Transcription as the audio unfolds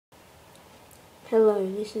Hello,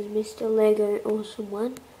 this is Mr. Lego Awesome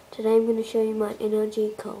One. Today I'm going to show you my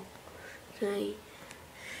NRG Cole. Okay,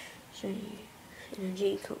 show you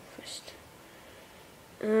NRG Cole first.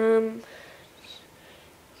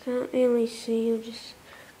 Can't really see, I'll just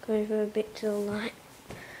go over a bit to the light.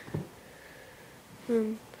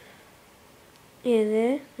 Yeah,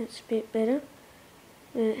 there, that's a bit better.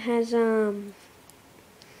 It has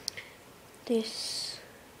this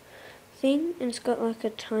thing, and it's got like a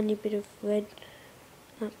tiny bit of red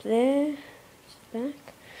up there. It's the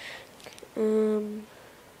back.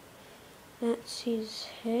 That's his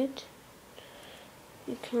head.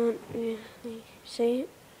 You can't really see it.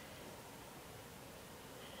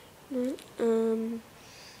 No.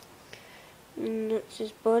 And that's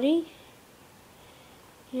his body.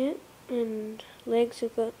 Yeah, and legs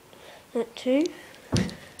have got that too.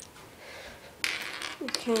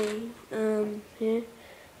 Okay, yeah.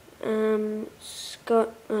 It's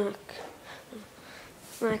got like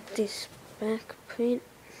this back print.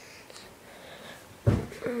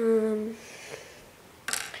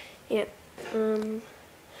 Yeah. I'll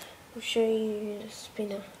show you the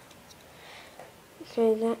spinner.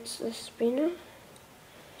 Okay, that's the spinner.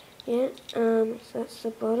 Yeah. So that's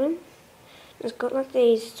the bottom. It's got like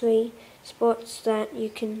these three spots that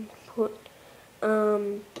you can put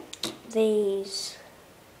these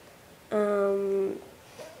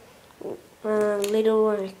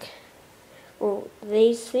little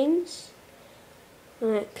these things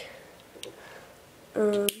like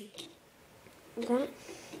that.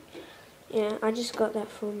 Yeah, I just got that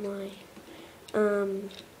from my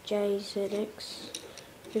JZX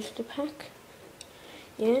booster pack.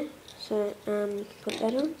 Yeah, so put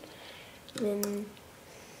that on. Then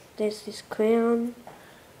there's this crown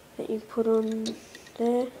that you put on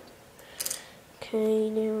there. Okay,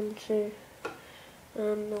 now on to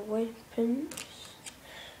the weapons.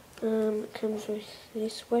 It comes with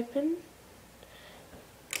this weapon,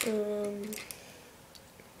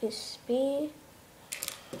 this spear,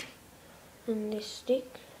 and this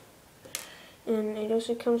stick, and it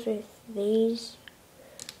also comes with these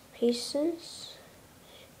pieces.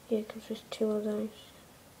 Yeah, it comes with two of those,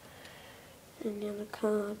 and the other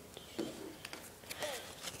cards.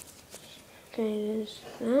 Okay, there's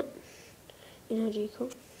that. NRG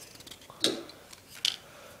Cole.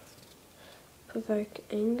 Provoke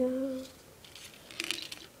anger.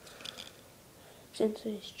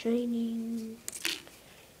 Senses training.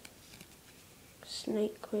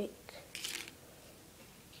 Snake quick.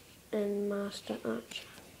 And master archer.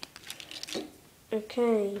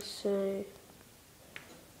 Okay, so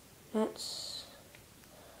that's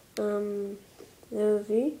the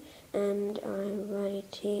review, and I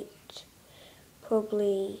rate it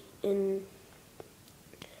probably an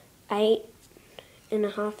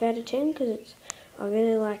 8.5 out of 10 because I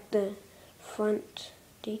really like the front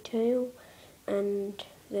detail and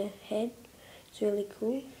the head. It's really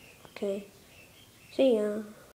cool. Okay, see ya.